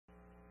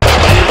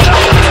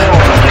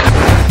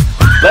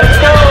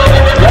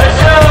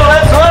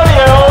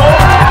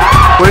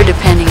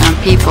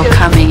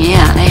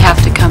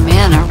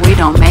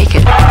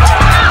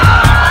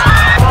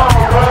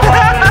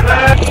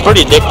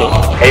pretty addicting.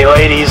 Hey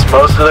ladies,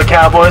 most of the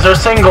cowboys are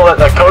single at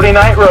the Cody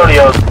Night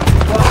Rodeo.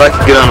 If I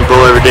could get on a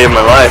bull every day of my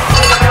life,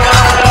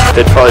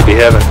 it'd probably be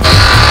heaven.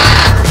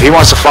 If he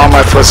wants to follow my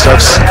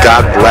footsteps,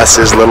 God bless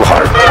his little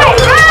heart.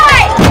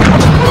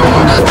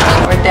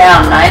 We're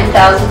down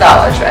 $9,000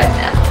 right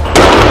now.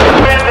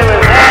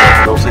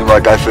 Don't seem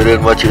like I fit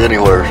in much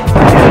anywhere.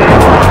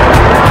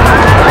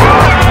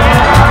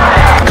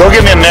 Go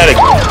get me a medic.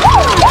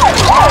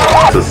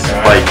 This is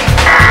Pike.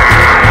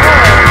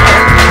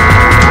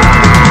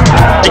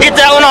 Did you get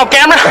that one on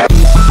camera?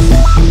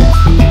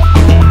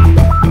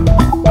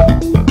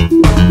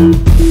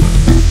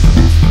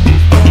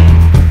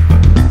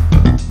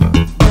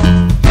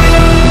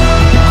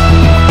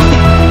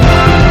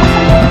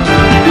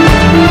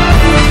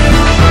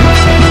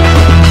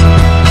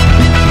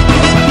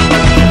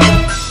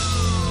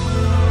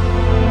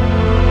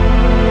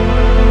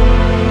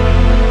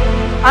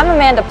 I'm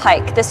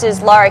Pike. This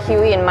is Lara,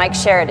 Hughey, and Mike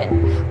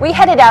Sheridan. We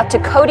headed out to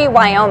Cody,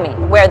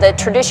 Wyoming, where the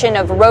tradition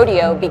of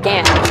rodeo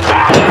began.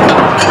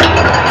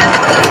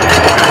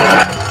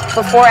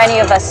 Before any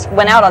of us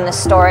went out on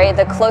this story,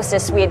 the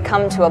closest we had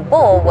come to a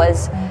bull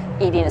was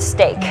eating a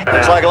steak.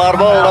 Looks like a lot of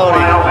bull,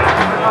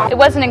 don't it? It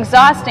was an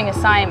exhausting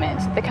assignment.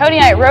 The Cody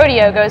Night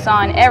Rodeo goes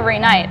on every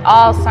night,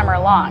 all summer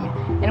long,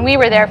 and we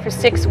were there for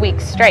 6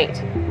 weeks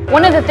straight.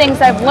 One of the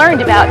things I've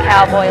learned about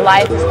cowboy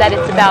life is that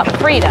it's about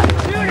freedom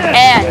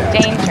and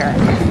danger.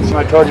 So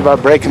I told you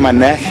about breaking my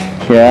neck?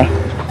 Yeah.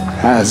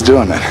 I was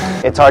doing it.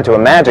 It's hard to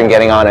imagine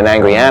getting on an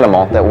angry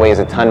animal that weighs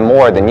a ton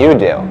more than you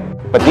do.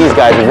 But these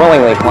guys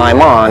willingly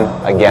climb on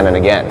again and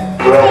again.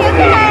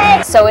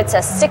 So it's a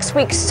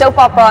 6-week soap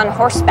opera on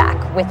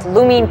horseback with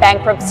looming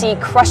bankruptcy,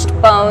 crushed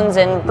bones,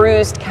 and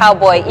bruised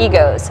cowboy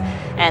egos.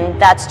 And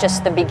that's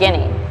just the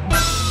beginning.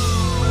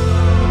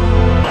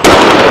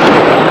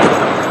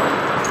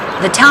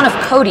 The town of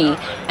Cody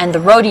and the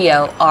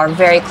rodeo are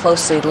very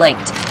closely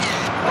linked.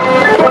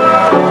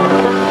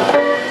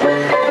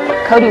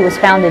 Cody was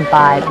founded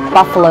by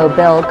Buffalo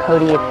Bill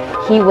Cody.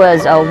 He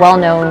was a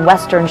well-known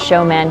Western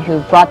showman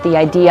who brought the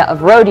idea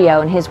of rodeo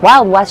and his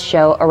Wild West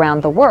show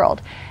around the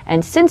world.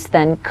 And since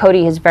then,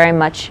 Cody has very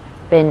much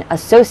been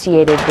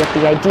associated with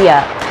the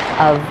idea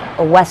of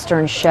a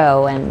Western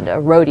show and a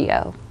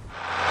rodeo.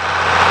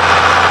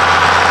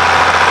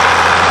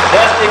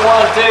 Testing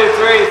 1, 2,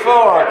 3,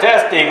 4.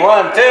 Testing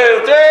 1,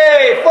 2,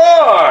 3,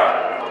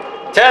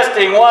 4.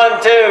 Testing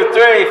 1, 2,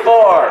 3,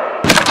 4.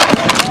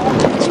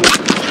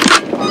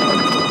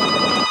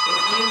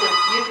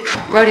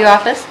 Rodeo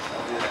office?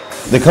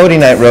 The Cody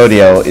Night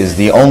Rodeo is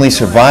the only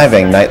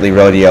surviving nightly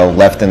rodeo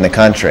left in the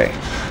country.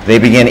 They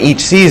begin each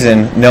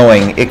season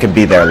knowing it could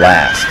be their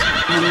last.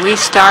 When we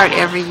start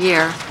every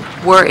year,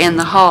 we're in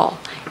the hole,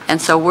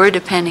 and so we're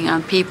depending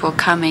on people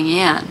coming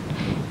in.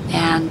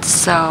 And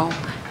so,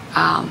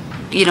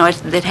 you know,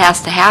 it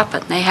has to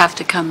happen. They have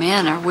to come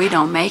in or we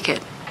don't make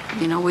it.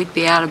 You know, we'd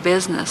be out of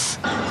business.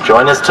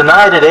 Join us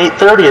tonight at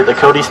 8:30 at the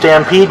Cody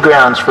Stampede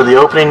grounds for the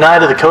opening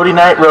night of the Cody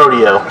Night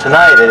Rodeo.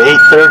 Tonight at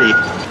 8:30.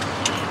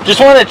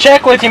 Just wanted to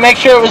check with you, make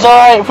sure it was all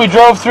right if we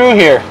drove through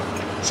here.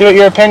 See what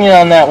your opinion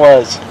on that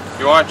was.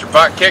 You want your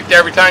butt kicked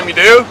every time you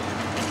do?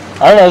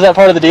 I don't know, is that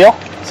part of the deal?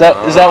 Is that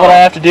what I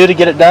have to do to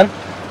get it done?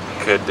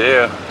 Could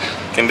do.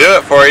 Can do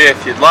it for you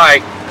if you'd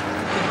like.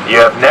 You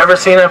have never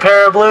seen a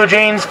pair of blue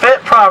jeans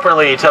fit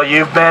properly till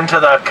you've been to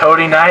the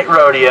Cody Night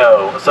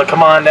Rodeo. So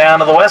come on down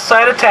to the west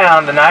side of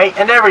town tonight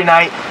and every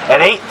night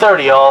at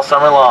 8:30 all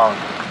summer long.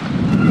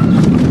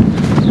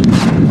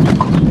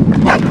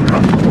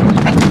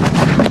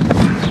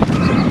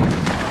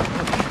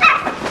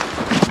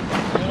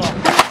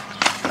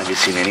 Have you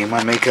seen any of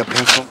my makeup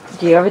pencil?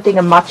 Do you ever think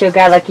a macho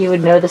guy like you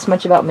would know this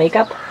much about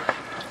makeup?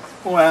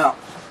 Well,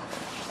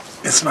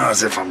 it's not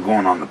as if I'm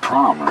going on the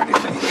prom or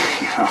anything,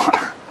 you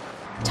know.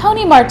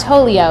 Tony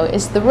Martolio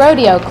is the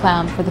rodeo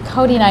clown for the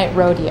Cody Night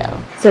Rodeo.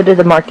 So do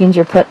the markings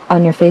you put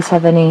on your face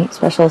have any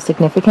special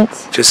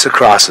significance? Just the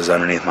crosses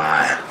underneath my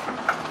eye.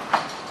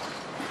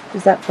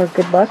 Is that for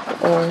good luck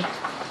or?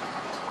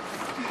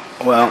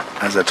 Well,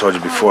 as I told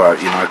you before,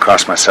 you know, I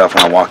cross myself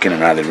when I walk in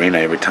and out of the arena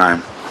every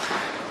time.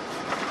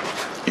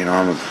 You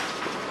know,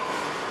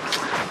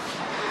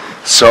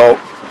 so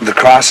the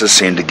crosses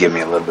seem to give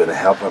me a little bit of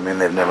help. I mean,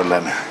 they've never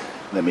let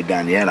me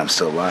down yet. I'm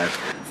still alive.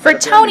 For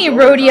Tony,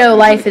 rodeo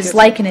life is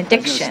like an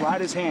addiction.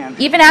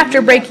 Even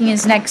after breaking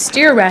his neck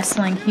steer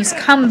wrestling, he's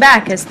come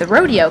back as the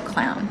rodeo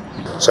clown.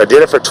 So I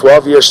did it for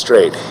 12 years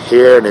straight,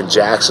 here and in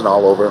Jackson,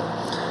 all over,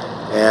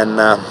 and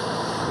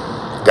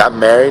got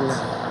married,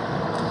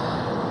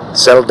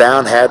 settled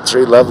down, had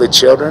 3 lovely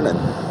children, and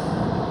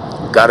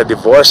got a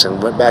divorce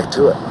and went back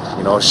to it.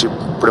 You know, she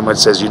pretty much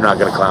says, you're not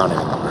going to clown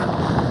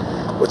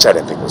anymore, which I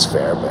didn't think was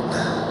fair, but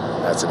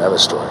that's another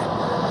story.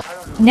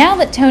 Now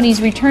that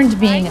Tony's returned to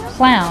being a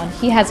clown,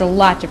 he has a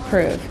lot to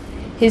prove.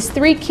 His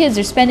 3 kids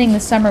are spending the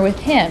summer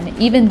with him,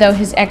 even though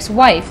his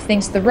ex-wife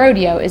thinks the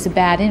rodeo is a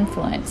bad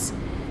influence.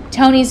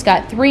 Tony's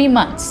got 3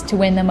 months to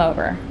win them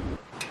over.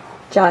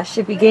 Josh,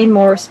 have you gained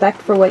more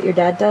respect for what your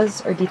dad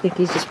does, or do you think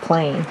he's just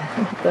playing?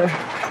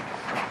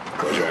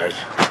 Close your eyes.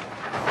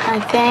 I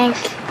think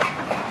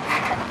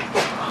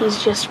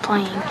he's just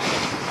playing.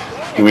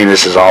 You mean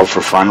this is all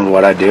for fun,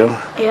 what I do?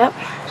 Yep.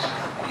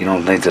 You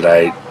don't think that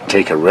I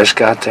take a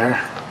risk out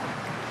there?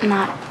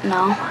 No.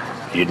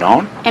 You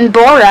don't? And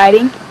bull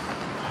riding.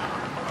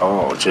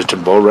 Oh, just a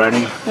bull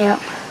riding? Yep.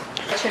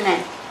 What's your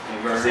name?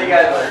 See you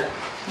guys later.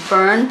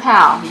 Vern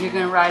Powell. You're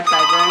going to ride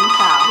by Vern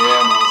Powell.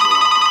 Yeah,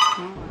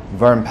 mostly.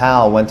 Vern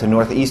Powell went to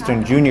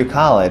Northeastern Junior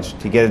College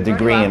to get a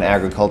degree in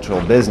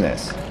agricultural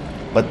business.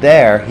 But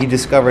there, he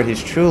discovered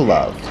his true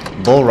love,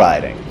 bull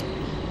riding.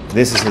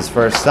 This is his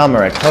first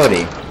summer at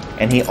Cody,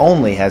 and he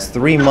only has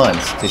 3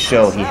 months to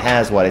show he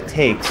has what it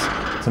takes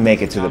to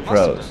make it to the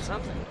pros.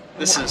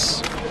 This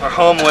is our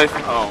home away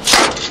from home.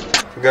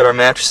 We've got our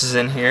mattresses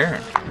in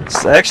here.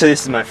 So actually,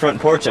 this is my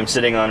front porch I'm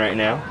sitting on right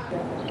now.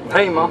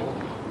 Hey, Mom.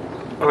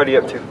 What are you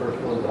up to?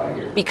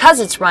 Because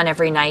it's run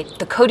every night,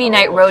 the Cody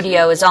Night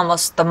Rodeo is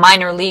almost the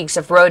minor leagues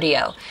of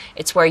rodeo.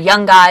 It's where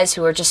young guys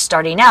who are just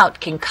starting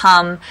out can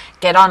come,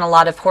 get on a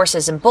lot of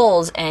horses and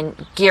bulls,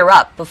 and gear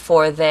up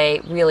before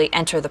they really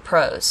enter the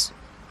pros.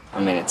 I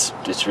mean, it's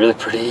really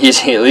pretty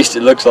easy. At least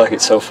it looks like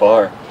it so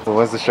far. So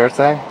what's the shirt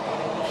say?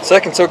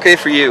 Second's okay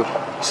for you.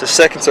 So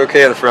second's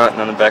okay on the front,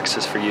 and on the back it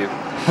says for you.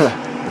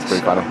 That's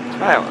pretty funny.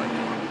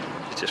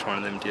 It's just one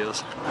of them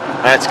deals.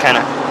 That's kind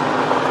of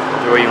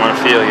the way you want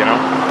to feel, you know?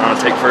 I want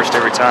to take first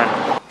every time.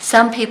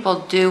 Some people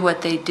do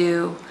what they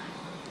do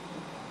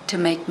to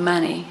make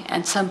money,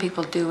 and some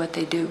people do what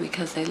they do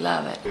because they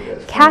love it.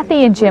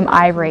 Kathy and Jim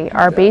Ivory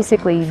are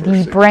basically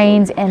the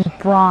brains and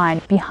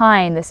brawn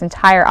behind this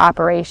entire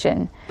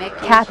operation.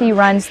 Kathy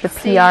runs the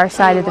PR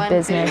side of the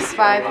business.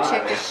 5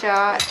 chicken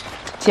shot.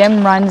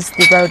 Jim runs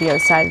the rodeo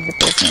side of the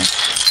business.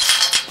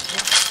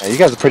 Yeah, you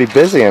guys are pretty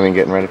busy, I mean,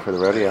 getting ready for the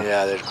rodeo.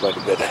 Yeah, there's quite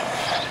a bit.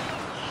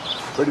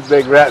 Pretty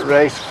big rat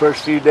race the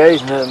first few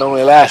days, and then it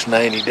only lasts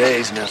 90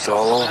 days, and it's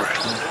all over.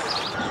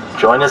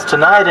 Join us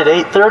tonight at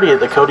 8:30 at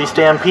the Cody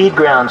Stampede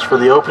Grounds for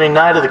the opening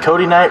night of the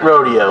Cody Night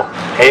Rodeo.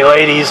 Hey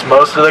ladies,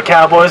 most of the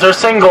cowboys are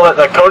single at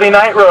the Cody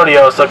Night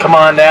Rodeo, so come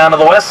on down to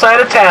the west side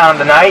of town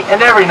tonight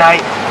and every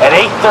night at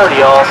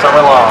 8:30 all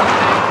summer long.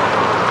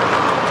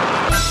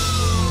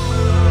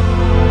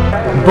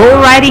 Bull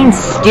riding,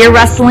 steer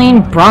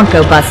wrestling,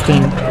 bronco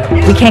busting.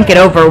 We can't get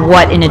over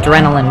what an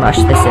adrenaline rush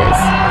this is.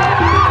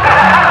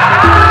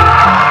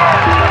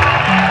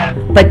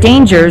 But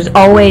danger's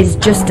always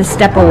just a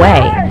step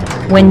away.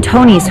 When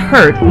Tony's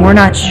hurt, we're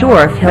not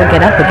sure if he'll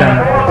get up again.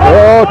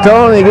 Oh,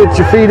 Tony, get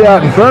your feet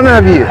out in front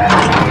of you.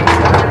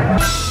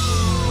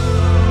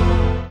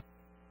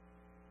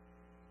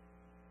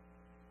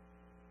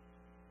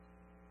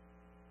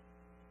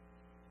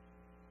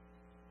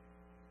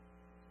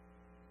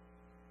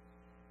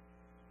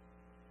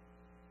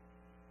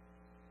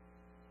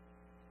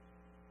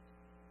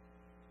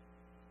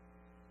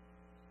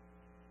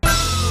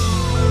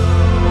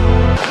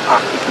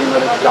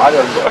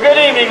 Well, good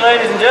evening,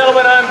 ladies and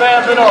gentlemen. I'm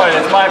Van Benoit.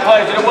 It's my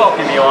pleasure to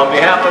welcome you on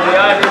behalf of the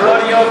Ivy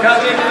Rodeo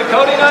Company to the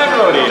Cody Night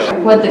Rodeo.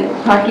 What did the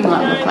parking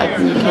lot look like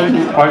when you came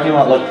in? Parking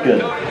lot looked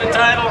good. The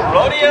title,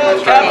 Rodeo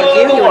Capital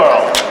of the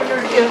World.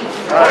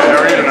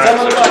 Some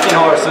of the bucking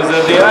horses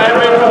of the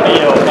Ivy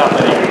Rodeo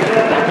Company.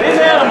 These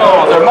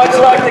animals are much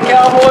like the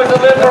cowboys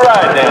that live to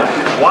ride them,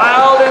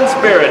 wild and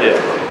spirited.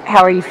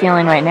 How are you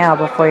feeling right now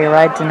before your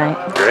ride tonight?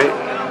 Great.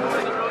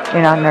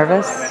 You're not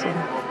nervous?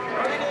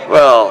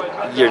 Well,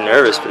 you're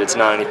nervous, but it's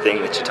not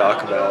anything that you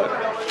talk about.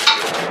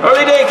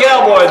 Early day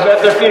cowboys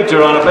bet their future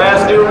on a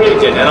vast new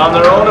region and on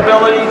their own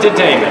ability to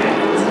tame it.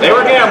 They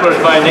were gamblers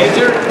by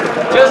nature,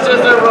 just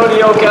as their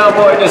rodeo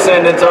cowboy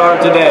descendants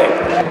are today.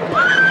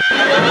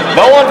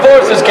 No one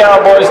forces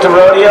cowboys to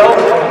rodeo.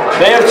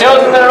 They have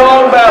chosen their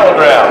own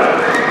battleground,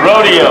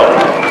 rodeo,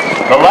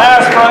 the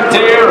last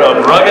frontier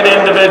of rugged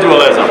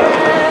individualism.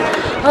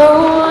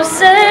 Oh,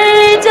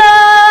 say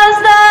does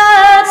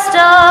that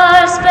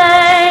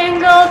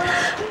star-spangled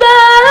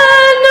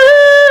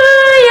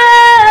banner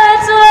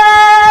yet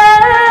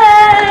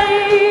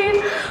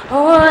wave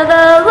o'er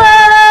the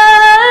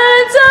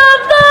lands of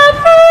the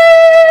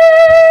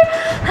free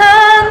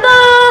and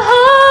the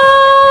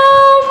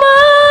home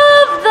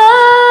of the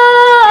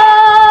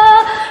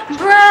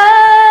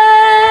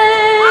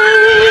brave?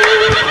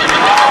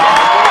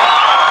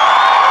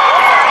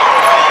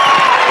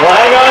 Well,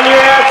 hang on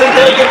your hats and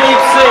take a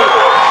deep seat.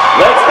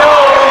 Let's go.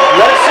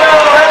 Let's show.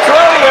 Let's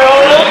rodeo.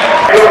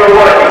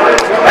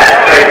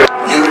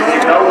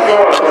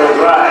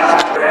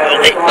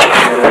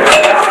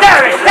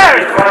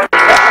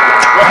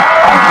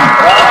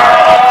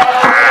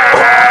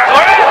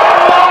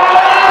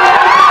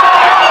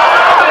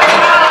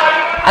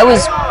 I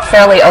was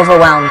fairly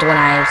overwhelmed when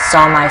I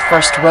saw my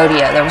first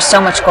rodeo. There was so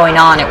much going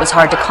on, it was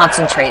hard to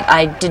concentrate.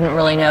 I didn't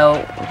really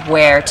know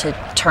where to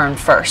turn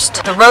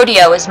first. The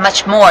rodeo is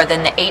much more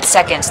than the 8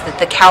 seconds that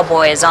the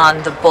cowboy is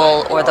on the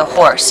bull or the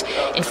horse.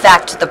 In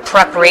fact, the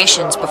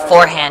preparations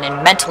beforehand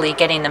and mentally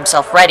getting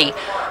themselves ready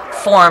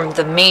form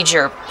the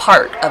major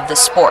part of the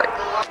sport.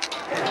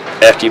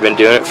 After you've been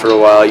doing it for a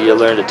while, you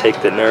learn to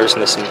take the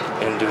nervousness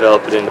and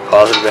develop it into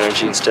positive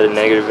energy instead of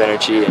negative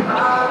energy,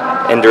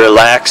 and to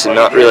relax and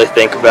not really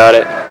think about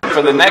it.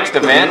 for the next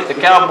event, the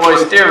cowboy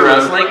steer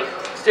wrestling.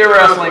 Steer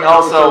wrestling,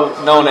 also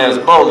known as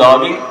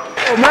bulldogging.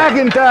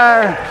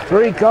 McIntyre,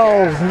 3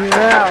 calls, and you're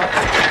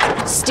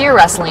out. Steer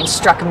wrestling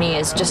struck me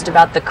as just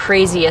about the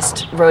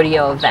craziest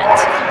rodeo event.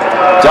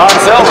 John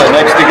Silva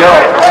next to go.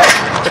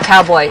 The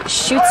cowboy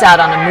shoots out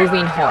on a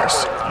moving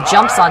horse,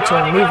 jumps onto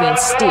a moving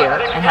steer,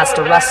 and has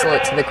to wrestle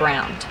it to the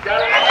ground.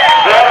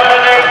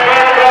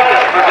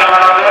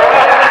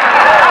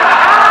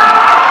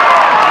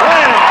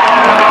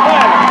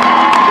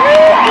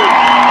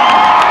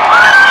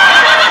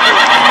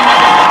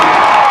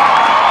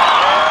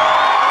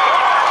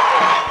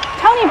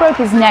 Tony broke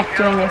his neck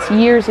doing this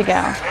years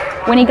ago.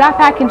 When he got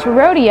back into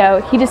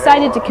rodeo, he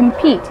decided to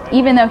compete,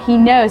 even though he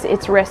knows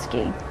it's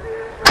risky.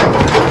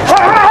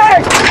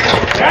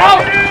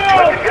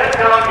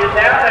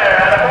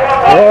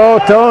 Oh,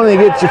 Tony,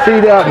 get your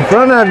feet out in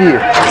front of you.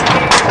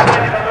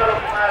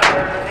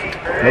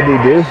 What did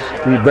he do?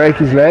 Did he break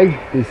his leg?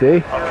 Did you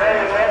see?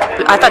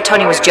 I thought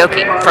Tony was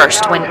joking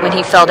first. When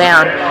he fell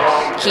down,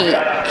 he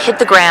hit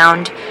the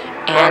ground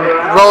and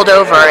rolled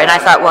over, and I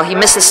thought, well, he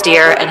missed the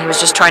steer and he was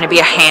just trying to be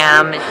a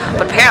ham,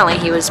 but apparently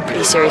he was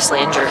pretty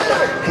seriously injured.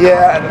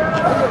 Yeah.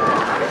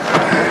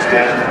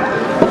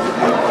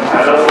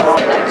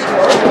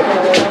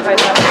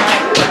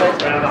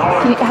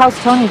 How's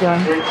Tony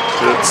doing?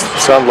 It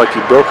sounded like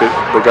he broke it.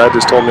 The guy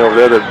just told me over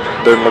there that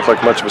it didn't look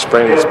like much of a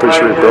sprain. He's pretty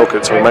sure he broke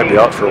it, so he might be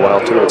out for a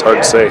while too. It's hard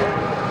to say.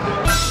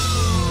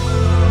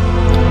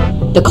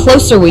 The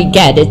closer we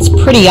get, it's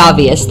pretty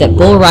obvious that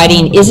bull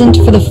riding isn't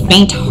for the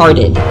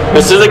faint-hearted.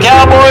 This is the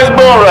Cowboys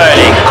bull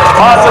riding,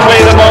 possibly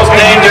the most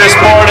dangerous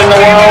sport in the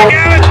world.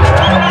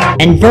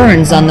 And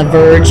Verne's on the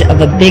verge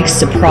of a big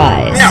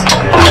surprise.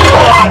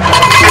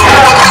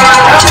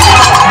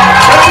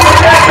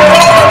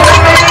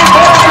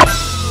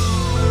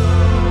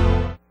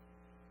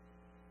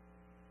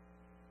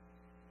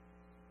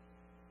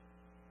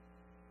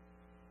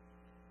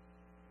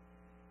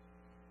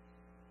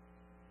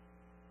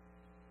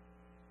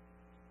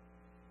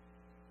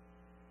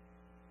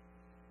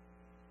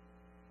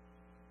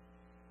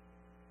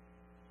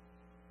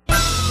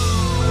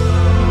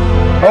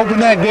 Open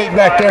that gate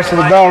back there so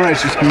the bell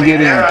racers can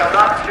get in.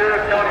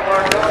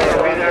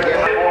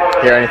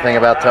 Hear anything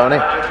about Tony?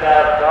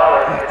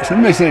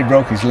 Somebody said he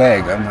broke his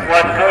leg. I'm not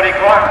sure.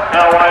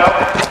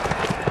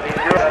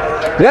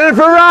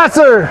 Jennifer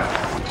Rosser!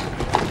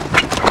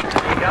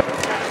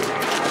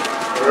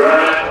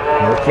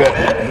 Okay.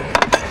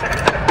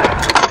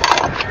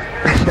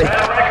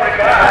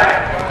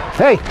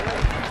 Hey,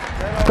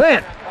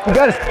 Clint, you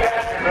got us.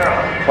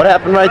 What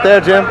happened right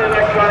there, Jim?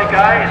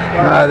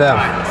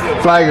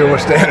 The flagger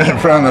was standing in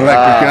front of the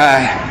electric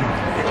eye.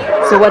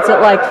 So what's it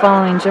like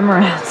following Jim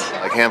around?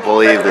 I can't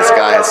believe this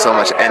guy has so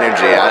much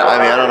energy. I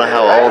mean, I don't know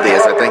how old he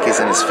is. I think he's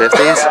in his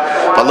 50s.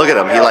 But look at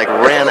him. He like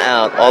ran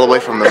out all the way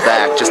from the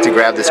back just to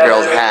grab this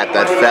girl's hat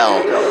that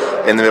fell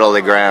in the middle of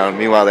the ground.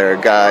 Meanwhile, there are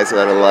guys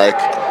that are like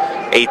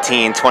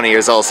 18, 20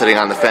 years old sitting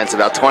on the fence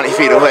about 20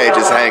 feet away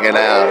just hanging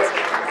out.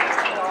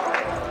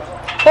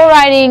 Bull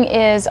riding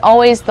is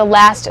always the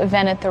last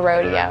event at the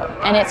rodeo,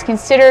 and it's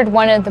considered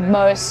one of the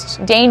most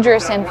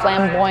dangerous and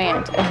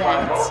flamboyant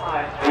events.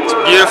 It's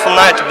a beautiful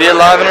night to be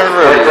alive in a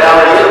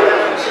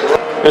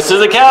rodeo. This is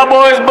the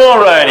Cowboys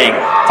bull riding,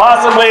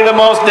 possibly the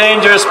most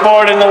dangerous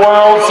sport in the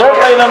world,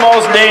 certainly the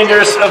most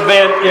dangerous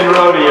event in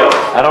rodeo.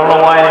 I don't know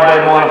why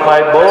anybody want to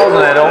fight bulls,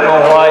 and I don't know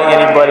why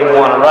anybody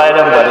want to ride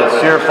them, but it's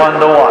sure fun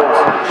to watch.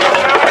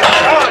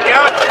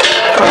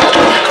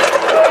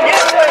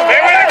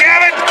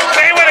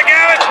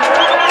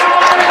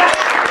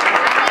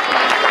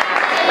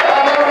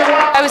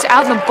 I was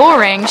out in the bull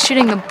ring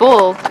shooting the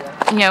bull,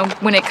 you know,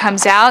 when it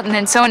comes out, and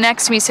then someone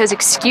next to me says,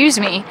 "Excuse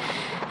me,"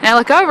 and I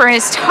look over and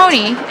it's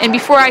Tony, and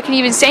before I can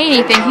even say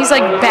anything, he's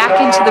like back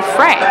into the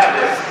fray.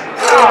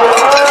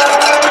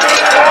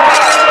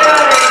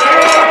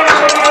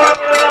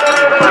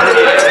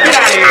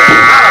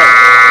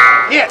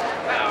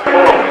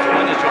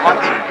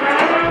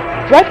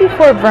 Right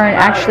before Verne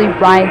actually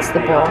rides the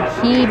bull,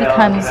 he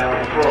becomes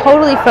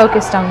totally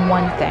focused on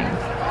one thing.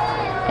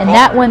 And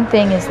that one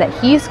thing is that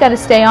he's got to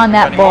stay on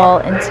that bull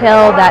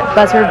until that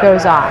buzzer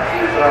goes off.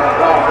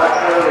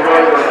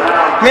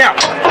 Now.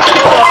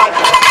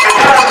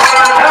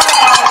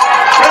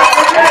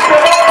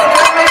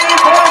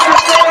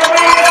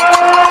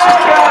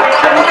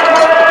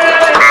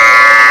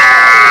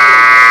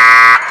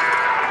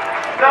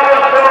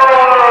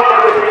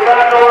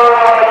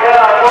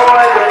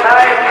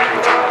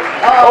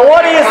 Well,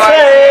 what do you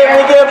say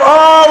we give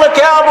all the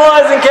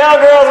cowboys and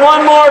cowgirls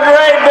one more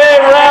great big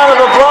round of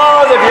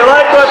applause if you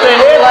like what they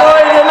did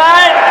for you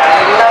tonight?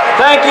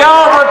 Thank you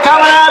all for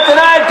coming out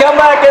tonight. Come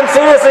back and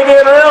see us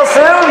again real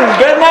soon.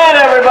 Good night,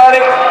 everybody.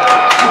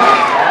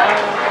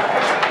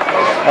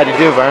 How'd you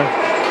do, Vern?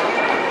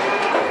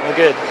 I'm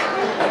good.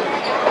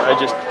 I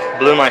just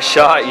blew my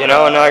shot, you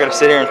know, and now I gotta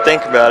sit here and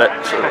think about it.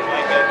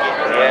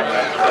 Yeah.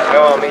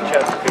 Go on, meet you.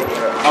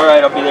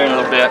 Alright, I'll be there in a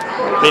little bit.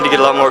 Need to get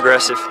a lot more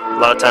aggressive. A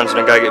lot of times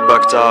when a guy gets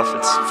bucked off,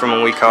 it's from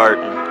a weak heart.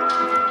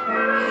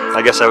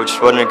 I guess I just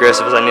wasn't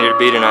aggressive as I needed to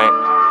be tonight.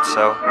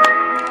 so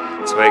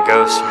that's the way it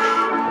goes.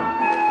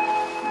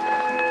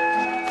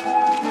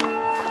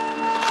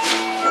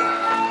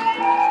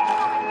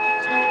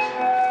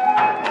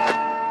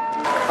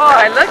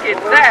 Boy, look at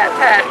that,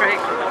 Patrick.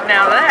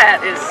 Now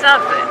that is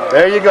something.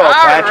 There you go,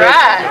 Patrick.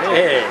 All right.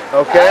 Hey.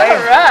 Okay.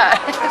 All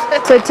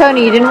right. So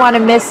Tony, you didn't want to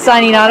miss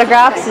signing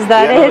autographs, is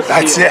that it?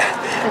 That's it.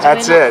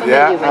 That's it,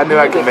 yeah. I knew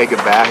I could make it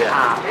back.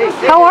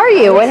 How are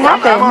you? What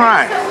happened? I'm all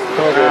right.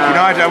 You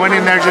know, I went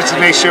in there just to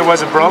make sure it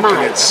wasn't broken.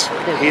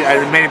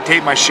 I made him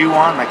take my shoe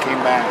on and I came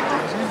back.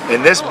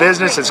 In this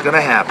business, it's going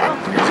to happen.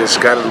 You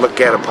just got to look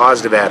at a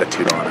positive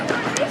attitude on it.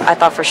 I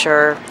thought for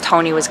sure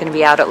Tony was going to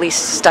be out, at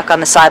least stuck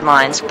on the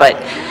sidelines, but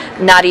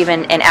not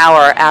even an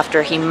hour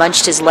after he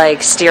munched his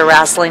leg steer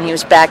wrestling, he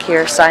was back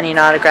here signing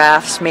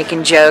autographs,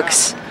 making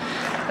jokes.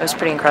 It was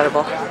pretty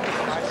incredible.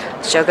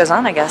 The show goes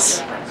on, I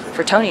guess,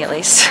 for Tony at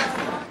least.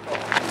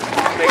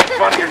 Making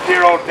fun of your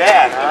dear old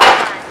dad,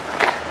 huh?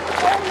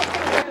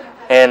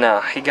 And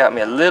he got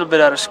me a little bit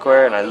out of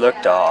square, and I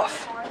looked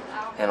off.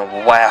 And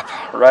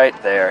whap, right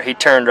there. He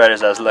turned right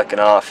as I was looking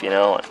off, you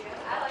know, and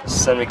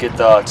send me good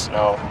thoughts, and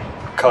I'll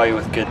call you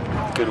with good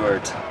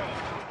words.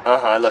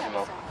 I love you,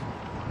 Mom.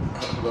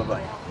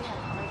 Bye-bye.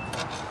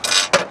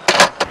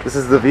 This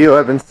is the view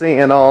I've been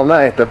seeing all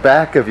night, the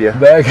back of you.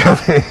 Back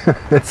of me.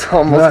 It's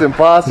almost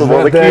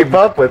impossible to keep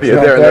up with you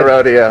during the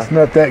rodeo. It's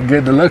not that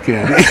good to look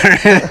at.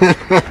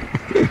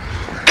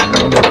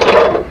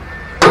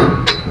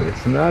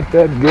 It's not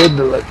that good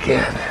to look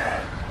at.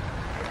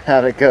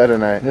 How'd it go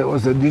tonight? It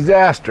was a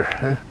disaster.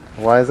 Huh?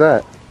 Why is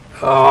that?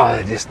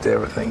 Oh, just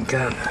everything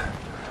kind of.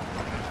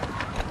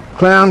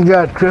 Clown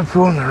got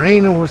crippled and the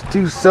arena was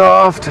too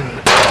soft and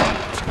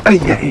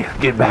yeah,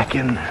 get back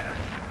in there.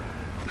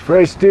 The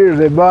fresh steers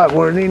they bought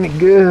weren't any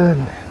good.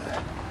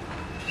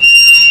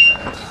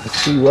 Let's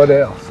see what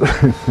else.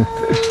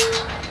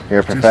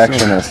 You're a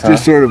perfectionist, huh?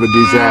 Just sort of a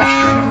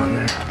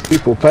disaster.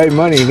 People pay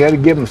money, you got to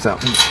give them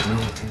something. You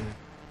know?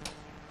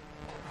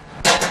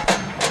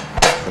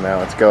 So now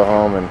let's go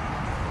home and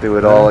do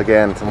it all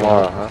again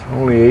tomorrow, huh?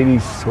 Only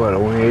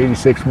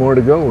 86 more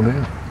to go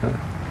now.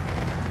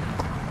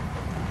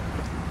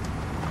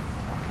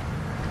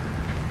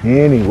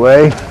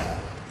 Anyway.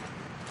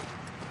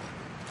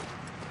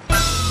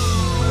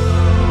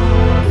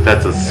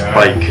 That's a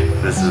spike.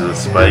 This is a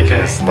spike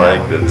and a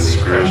slag that's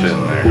screwed in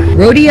there.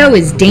 Rodeo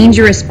is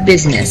dangerous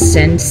business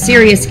and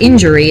serious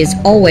injury is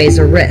always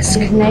a risk.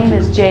 His name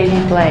is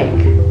J.D.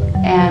 Blake,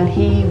 and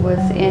he was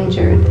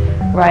injured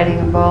riding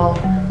a bull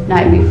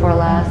night before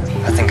last.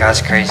 I think I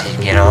was crazy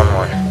to get on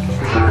one.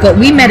 But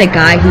we met a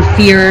guy who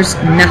fears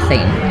nothing,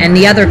 and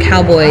the other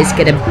cowboys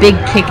get a big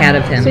kick out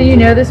of him. So you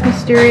know this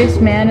mysterious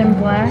man in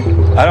black?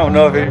 I don't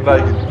know if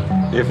anybody,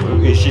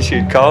 if she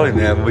should call him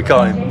that, but we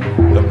call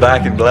him the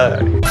Back in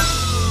Black.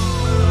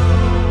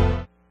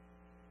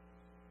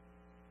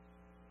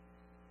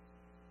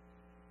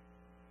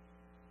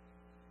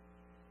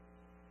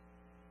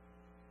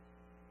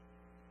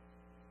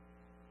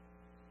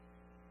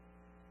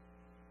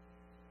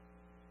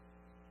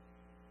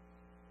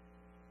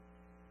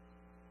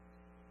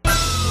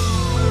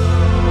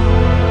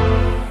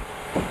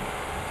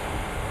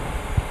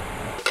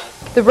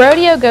 The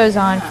rodeo goes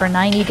on for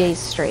 90 days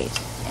straight,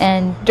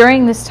 and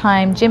during this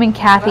time Jim and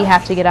Kathy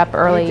have to get up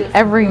early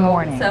every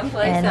morning,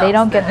 and they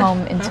don't get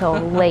home until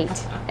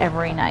late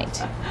every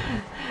night.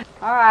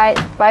 All right,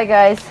 bye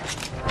guys.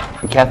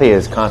 Kathy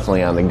is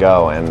constantly on the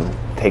go and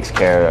takes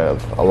care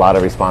of a lot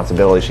of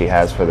responsibilities she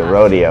has for the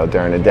rodeo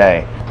during the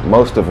day,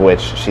 most of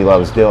which she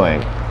loves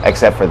doing,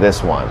 except for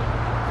this one,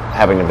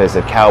 having to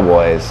visit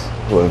cowboys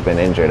who have been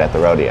injured at the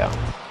rodeo.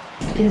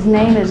 His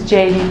name is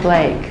J.D.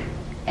 Blake,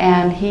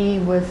 and he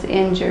was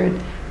injured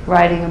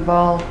riding a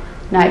bull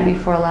night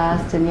before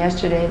last, and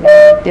yesterday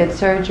they did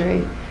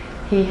surgery.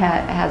 He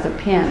has a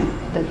pin.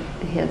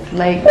 His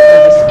leg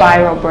was a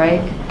spiral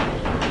break,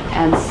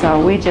 and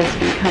so we just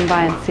come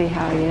by and see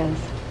how he is.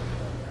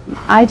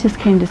 I just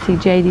came to see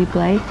J.D.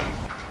 Blake.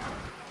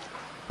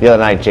 The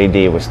other night,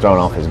 J.D. was thrown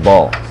off his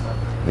bull.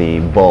 The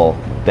bull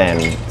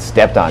then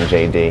stepped on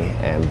J.D.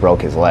 and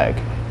broke his leg.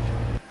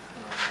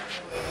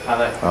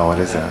 Oh, what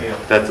is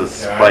that? That's a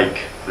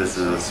spike. This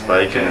is a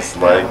spike and a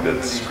slag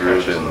that's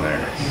screwed in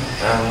there.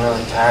 I'm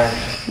really tired.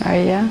 Are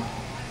you?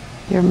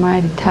 You're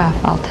mighty tough,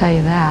 I'll tell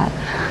you that.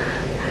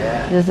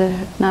 Yeah. Does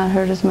it not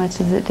hurt as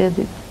much as it did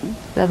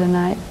the other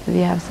night? Do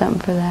you have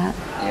something for that?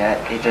 Yeah,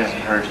 it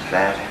doesn't hurt as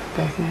bad.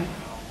 Doesn't it?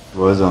 He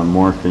was on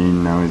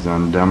morphine, now he's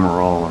on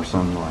Demerol or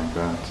something like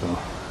that, so.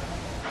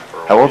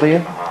 How old are you?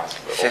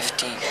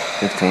 15.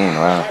 15,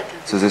 wow.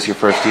 So is this your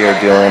first year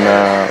doing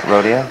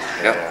rodeo?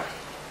 Yep.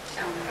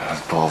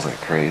 Those bulls are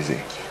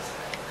crazy.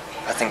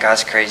 I think I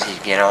was crazy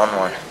to get on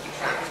one.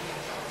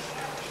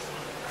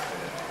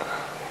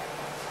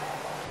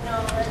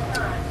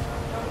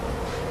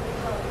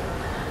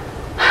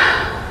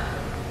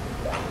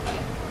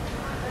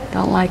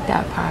 Don't like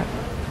that part.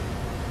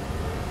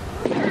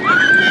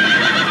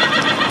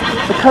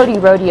 The Cody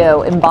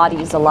Rodeo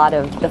embodies a lot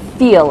of the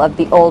feel of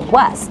the Old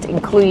West,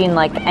 including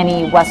like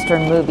any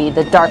Western movie,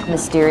 the dark,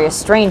 mysterious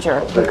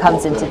stranger who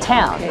comes into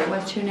town. Okay,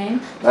 what's your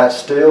name? Matt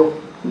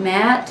Steele.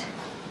 Matt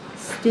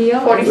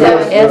Steele. Is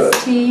that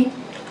S-T-E-E-L-E?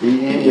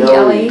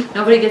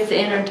 Nobody gets to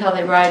enter until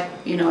they ride,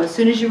 you know, as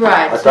soon as you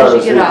ride, as soon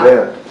as you get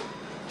off.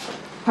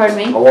 Pardon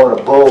me? I want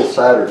a bull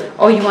Saturday.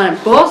 Oh, you want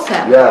a bull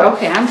Saturday? Yeah.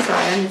 Okay, I'm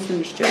sorry, I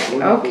misunderstood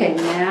you. Okay,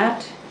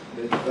 Matt.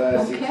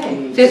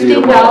 Okay.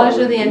 $15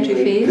 are the entry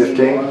fees.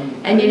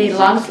 15. And you need a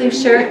long sleeve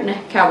shirt and a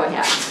cowboy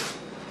hat.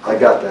 I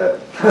got that.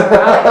 All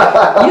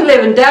right. You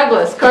live in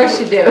Douglas, of course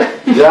you do.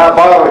 Yeah, I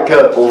bought a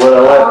couple when I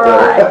left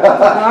there.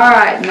 All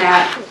right,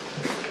 Matt.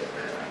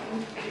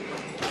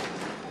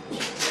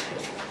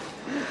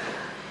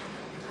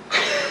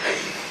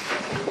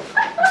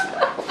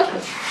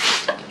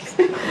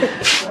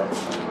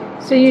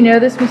 So you know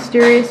this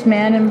mysterious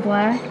man in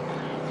black?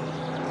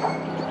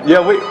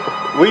 Yeah,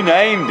 we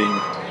named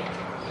him.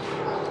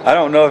 I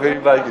don't know if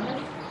anybody could,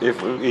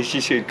 if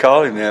she should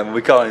call him that, but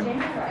we call him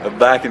the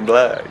Back in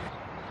Black.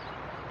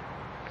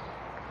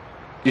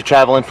 You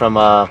traveling from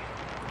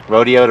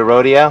rodeo to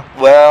rodeo?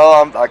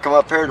 Well, I come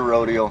up here to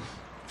rodeo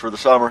for the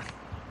summer.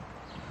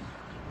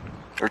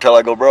 Or till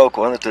I go broke,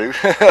 one of the two.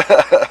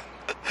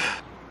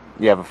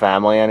 You have a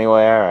family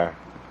anywhere? Or?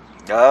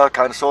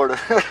 Kind of, sort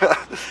of.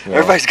 Yeah.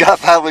 Everybody's got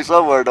family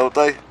somewhere, don't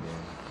they?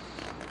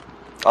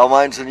 All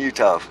mine's in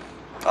Utah.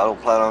 I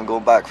don't plan on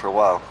going back for a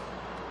while.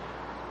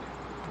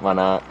 Why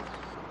not?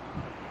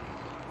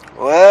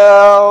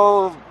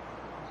 Well,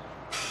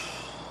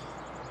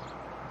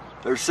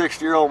 there's a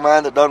 60-year-old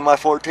man that done my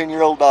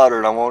 14-year-old daughter,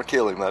 and I want to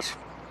kill him. That's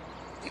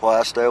why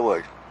I stay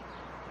away.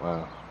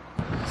 Wow.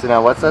 So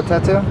now, what's that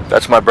tattoo?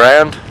 That's my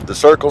brand. The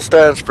circle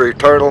stands for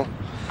eternal.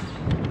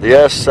 The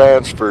S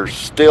stands for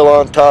still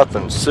on top,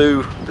 and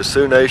Sioux, the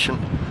Sioux Nation,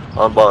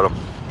 on bottom.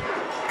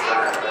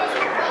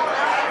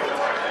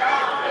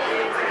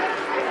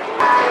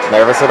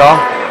 Nervous at all?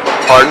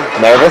 Pardon?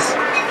 Nervous?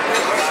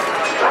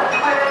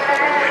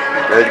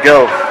 Ready to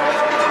go.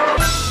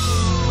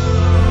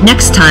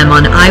 Next time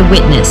on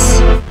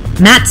Eyewitness,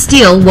 Matt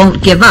Steele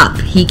won't give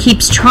up. He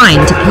keeps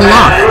trying to pull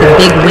off the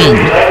big win.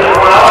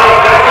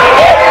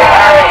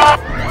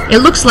 It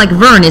looks like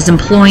Vern is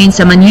employing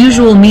some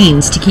unusual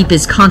means to keep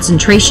his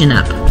concentration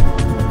up.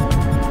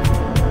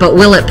 But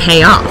will it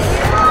pay off?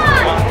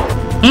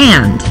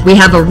 And we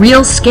have a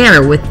real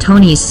scare with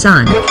Tony's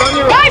son. Hey,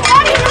 buddy,